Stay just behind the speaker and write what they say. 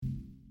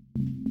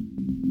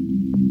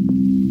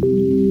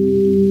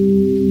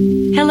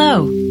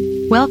Hello.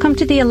 Welcome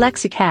to the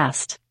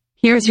AlexiCast.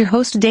 Here's your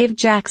host, Dave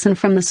Jackson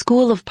from the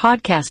School of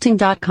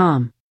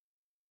Podcasting.com.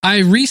 I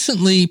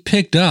recently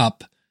picked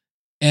up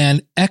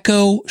an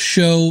Echo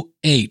Show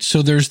 8.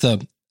 So there's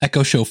the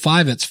Echo Show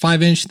 5, it's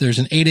 5-inch. There's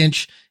an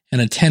 8-inch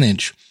and a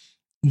 10-inch.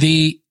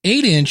 The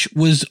 8-inch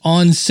was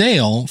on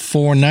sale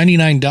for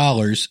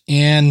 $99,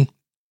 and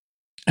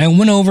I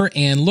went over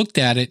and looked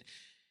at it,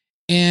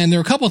 and there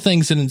were a couple of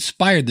things that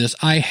inspired this.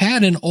 I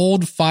had an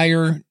old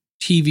Fire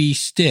TV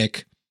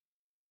stick,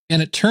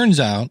 and it turns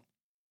out,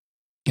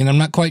 and I'm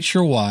not quite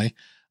sure why,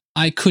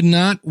 I could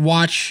not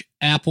watch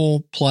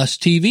Apple Plus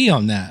TV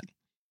on that.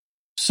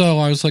 So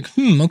I was like,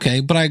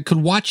 okay, but I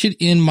could watch it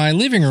in my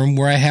living room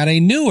where I had a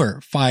newer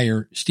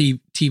Fire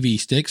TV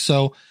stick.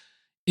 So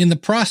in the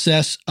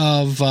process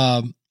of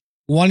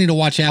wanting to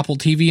watch Apple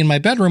TV in my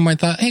bedroom, I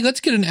thought, hey,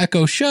 let's get an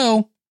Echo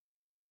Show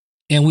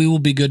and we will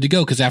be good to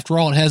go. Because after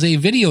all, it has a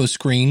video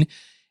screen,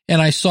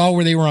 and I saw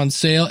where they were on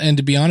sale. And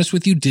to be honest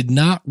with you, did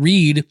not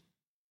read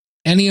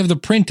any of the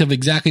print of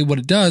exactly what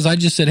it does. I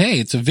just said, hey,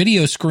 it's a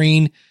video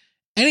screen.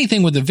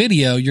 Anything with a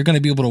video, you're going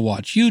to be able to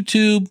watch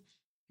YouTube.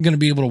 You're going to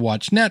be able to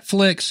watch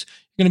Netflix.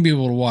 You're going to be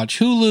able to watch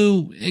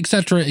Hulu,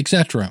 etc.,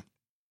 etc.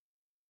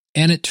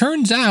 And it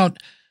turns out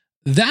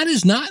that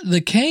is not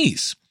the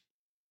case.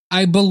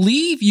 I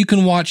believe you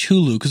can watch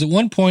Hulu, because at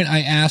one point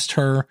I asked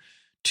her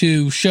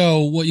to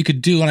show what you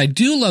could do. And I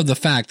do love the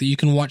fact that you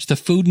can watch the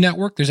Food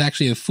Network. There's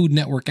actually a Food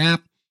Network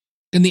app.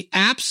 And the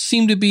apps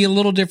seem to be a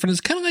little different.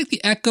 It's kind of like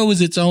the Echo is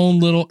its own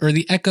little, or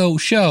the Echo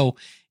Show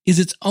is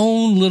its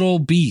own little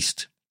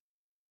beast.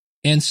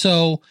 And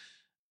so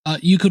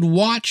you could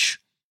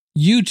watch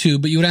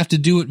YouTube, but you would have to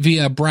do it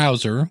via a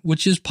browser,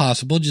 which is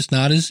possible, just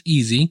not as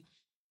easy.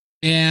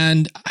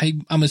 And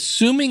I'm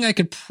assuming I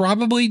could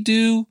probably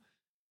do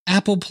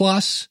Apple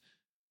Plus,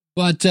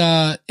 but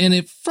and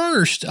at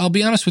first, I'll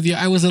be honest with you,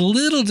 I was a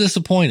little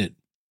disappointed.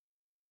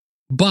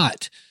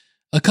 But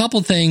a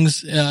couple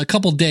things, a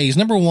couple days.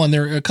 Number one,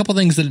 there are a couple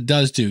things that it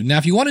does do. Now,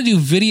 if you want to do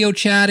video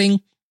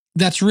chatting,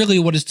 that's really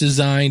what it's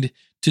designed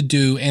to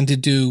do, and to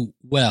do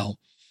well.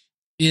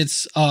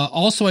 It's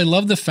also, I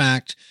love the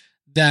fact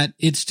that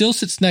it still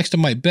sits next to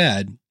my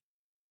bed.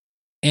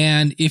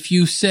 And if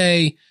you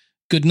say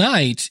good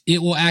night,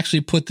 it will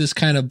actually put this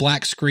kind of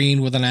black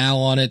screen with an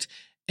owl on it.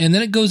 And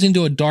then it goes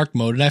into a dark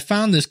mode. And I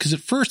found this because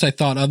at first I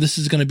thought, oh, this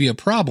is going to be a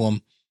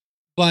problem.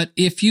 But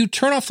if you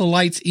turn off the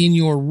lights in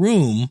your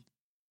room,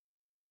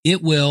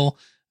 it will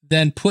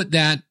then put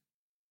that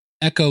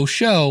Echo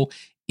Show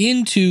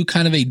into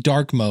kind of a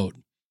dark mode,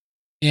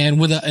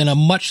 and with a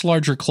much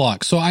larger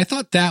clock. So I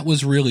thought that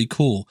was really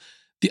cool.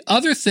 The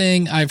other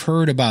thing I've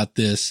heard about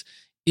this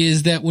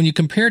is that when you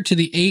compare it to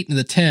the 8 and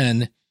the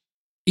 10,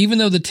 even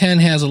though the 10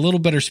 has a little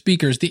better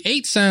speakers, the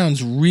 8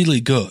 sounds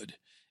really good.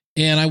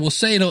 And I will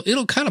say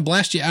it'll kind of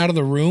blast you out of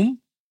the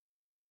room,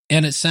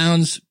 and it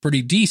sounds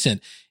pretty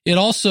decent. It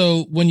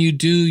also, when you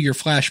do your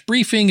flash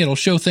briefing, it'll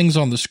show things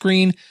on the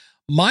screen.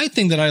 My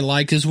thing that I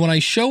like is when I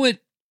show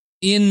it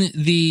in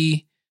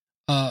the,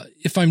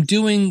 if I'm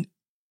doing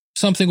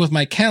something with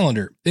my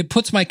calendar, it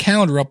puts my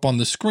calendar up on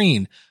the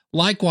screen.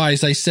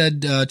 Likewise, I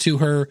said to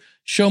her,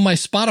 show my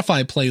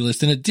Spotify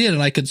playlist, and it did.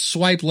 And I could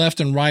swipe left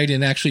and right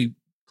and actually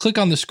click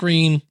on the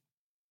screen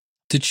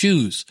to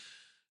choose.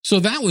 So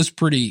that was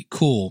pretty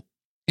cool.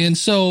 And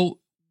so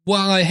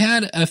while I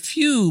had a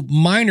few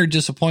minor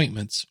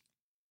disappointments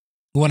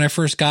when I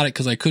first got it,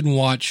 because I couldn't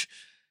watch,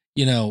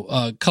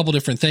 a couple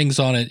different things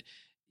on it,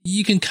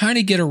 you can kind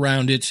of get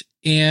around it.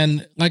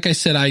 And like I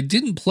said, I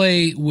didn't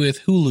play with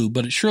Hulu,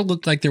 but it sure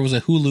looked like there was a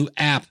Hulu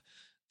app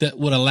that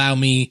would allow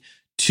me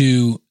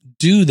to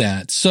do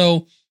that.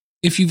 So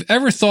if you've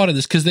ever thought of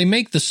this, because they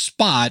make the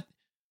Spot,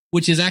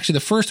 which is actually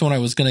the first one I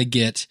was going to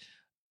get,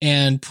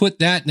 and put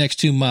that next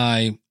to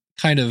my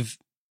kind of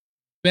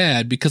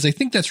bed, because I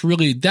think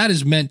that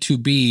is meant to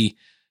be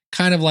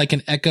kind of like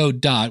an Echo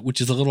Dot, which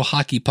is a little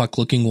hockey puck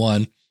looking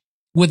one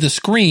with a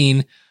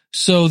screen,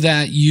 so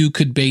that you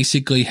could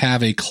basically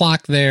have a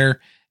clock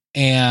there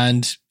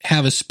and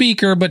have a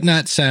speaker, but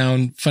not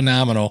sound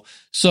phenomenal.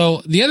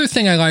 So the other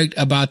thing I liked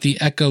about the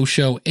Echo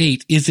Show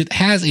 8 is it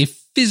has a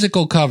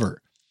physical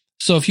cover.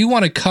 So if you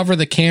want to cover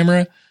the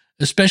camera,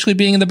 especially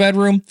being in the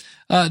bedroom,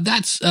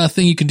 that's a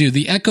thing you can do.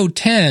 The Echo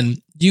 10,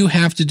 you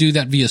have to do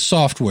that via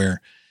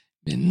software.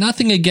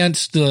 Nothing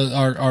against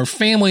our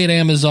family at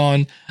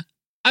Amazon.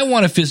 I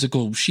want a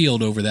physical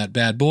shield over that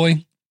bad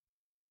boy.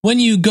 When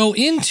you go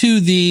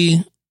into the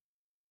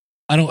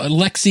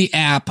Alexi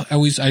app,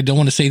 I don't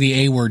want to say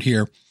the A word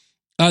here.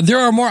 There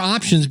are more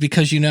options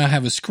because you now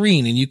have a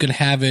screen, and you can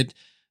have it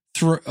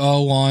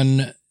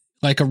on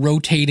like a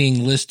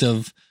rotating list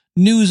of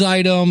news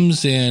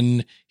items,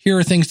 and here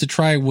are things to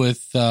try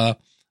with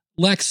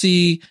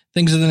Lexi,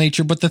 things of the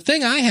nature. But the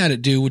thing I had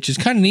it do, which is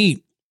kind of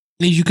neat,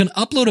 is you can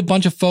upload a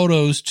bunch of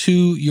photos to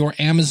your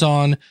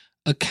Amazon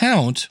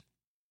account,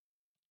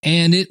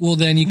 and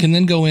you can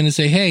then go in and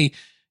say, hey,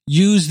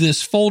 use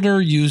this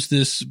folder, use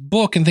this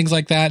book, and things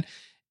like that.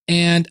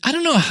 And I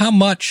don't know how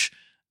much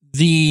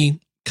the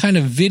kind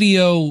of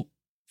video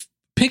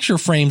picture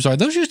frames are.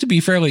 Those used to be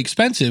fairly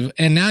expensive,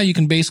 and now you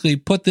can basically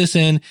put this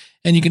in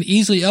and you can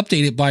easily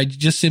update it by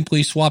just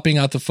simply swapping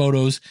out the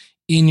photos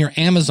in your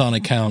Amazon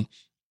account.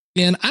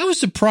 And I was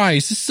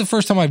surprised. This is the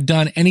first time I've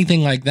done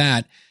anything like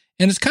that.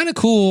 And it's kind of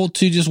cool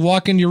to just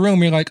walk into your room.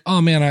 And you're like,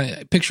 oh man,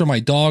 I picture my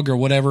dog or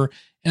whatever.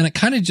 And it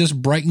kind of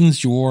just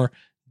brightens your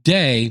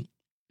day.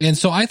 And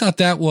so I thought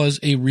that was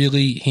a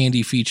really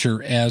handy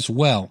feature as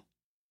well.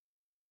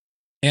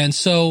 And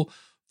so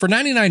for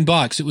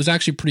 $99, it was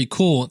actually pretty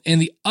cool.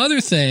 And the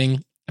other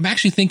thing, I'm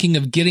actually thinking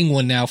of getting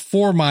one now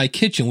for my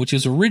kitchen, which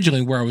is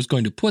originally where I was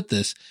going to put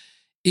this,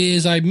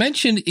 is I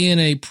mentioned in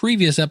a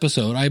previous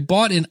episode, I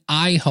bought an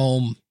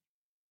iHome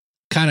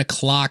kind of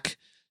clock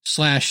 /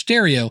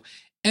 stereo,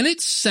 and it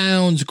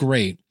sounds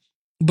great.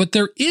 But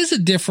there is a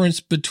difference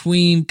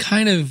between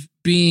kind of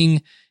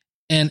being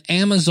an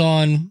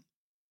Amazon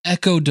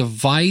Echo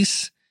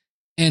device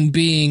and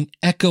being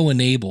Echo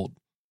enabled.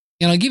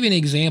 And I'll give you an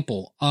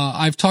example.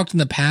 I've talked in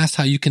the past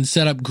how you can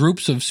set up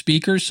groups of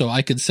speakers. So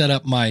I could set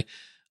up my,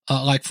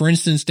 like for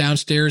instance,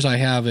 downstairs, I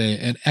have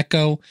an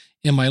Echo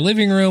in my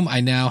living room.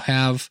 I now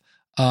have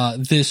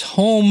this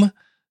home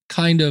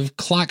kind of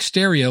clock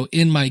stereo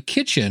in my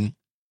kitchen.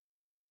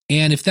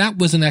 And if that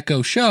was an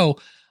Echo Show,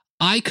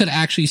 I could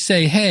actually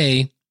say,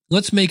 hey,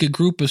 let's make a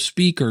group of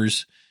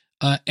speakers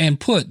and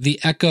put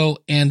the Echo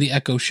and the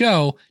Echo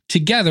Show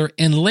together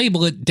and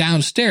label it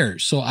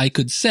downstairs. So I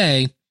could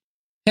say,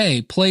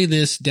 hey, play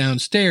this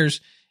downstairs,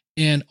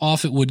 and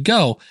off it would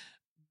go.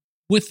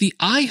 With the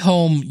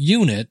iHome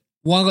unit,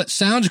 while it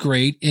sounds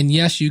great, and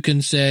yes, you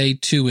can say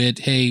to it,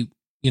 hey,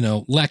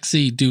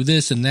 Lexi, do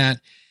this and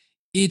that,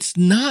 it's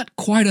not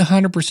quite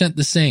 100%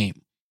 the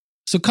same.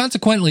 So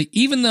consequently,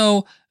 even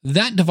though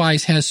that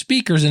device has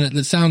speakers in it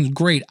that sounds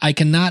great, I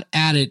cannot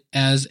add it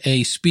as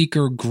a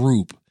speaker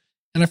group.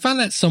 And I found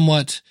that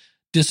somewhat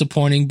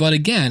disappointing. But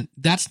again,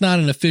 that's not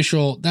an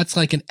official, that's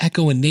like an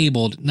Echo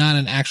enabled, not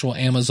an actual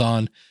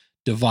Amazon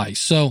device.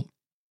 So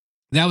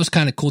that was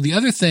kind of cool. The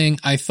other thing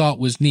I thought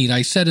was neat,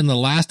 I said in the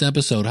last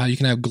episode how you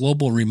can have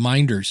global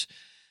reminders.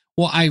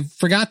 Well, I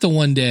forgot the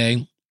one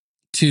day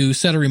to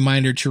set a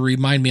reminder to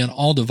remind me on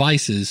all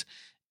devices,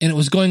 and it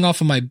was going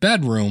off in my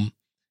bedroom.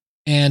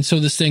 And so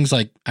this thing's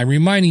like, I'm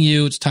reminding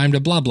you, it's time to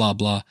blah, blah,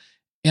 blah.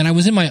 And I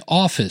was in my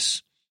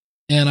office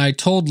and I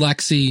told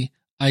Lexi,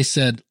 I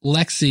said,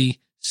 Lexi,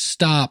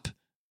 stop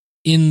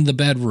in the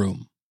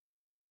bedroom.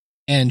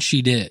 And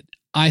she did.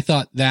 I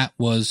thought that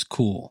was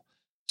cool.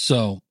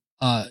 So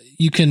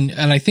you can,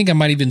 and I think I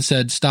might even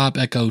said stop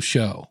Echo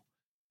Show,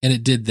 and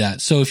it did that.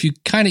 So if you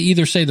kind of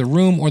either say the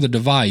room or the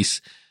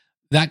device,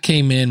 that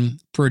came in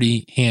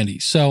pretty handy.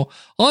 So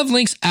I'll have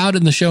links out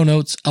in the show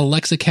notes,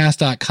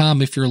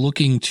 alexacast.com, if you're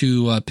looking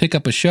to pick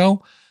up a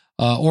show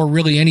or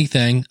really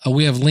anything.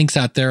 We have links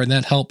out there, and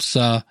that helps,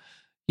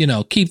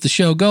 keep the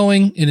show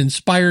going. It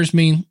inspires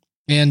me.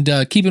 And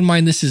keep in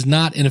mind, this is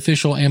not an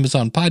official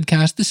Amazon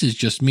podcast. This is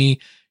just me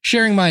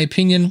sharing my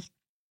opinion.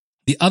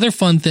 The other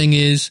fun thing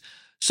is,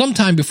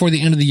 sometime before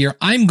the end of the year,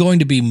 I'm going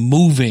to be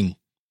moving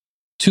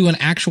to an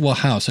actual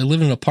house. I live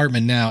in an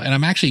apartment now, and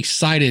I'm actually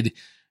excited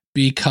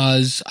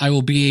because I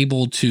will be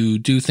able to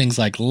do things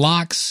like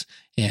locks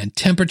and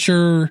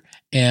temperature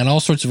and all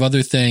sorts of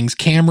other things.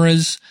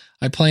 Cameras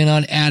I plan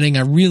on adding.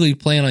 I really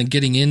plan on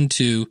getting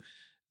into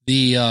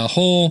the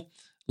whole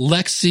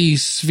Lexi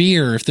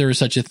sphere, if there is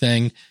such a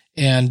thing,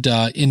 and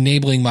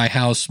enabling my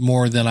house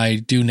more than I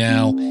do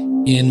now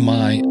in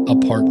my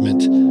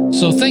apartment.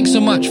 So thanks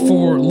so much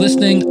for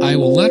listening. I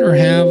will let her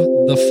have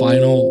the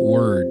final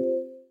word.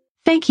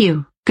 Thank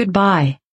you. Goodbye.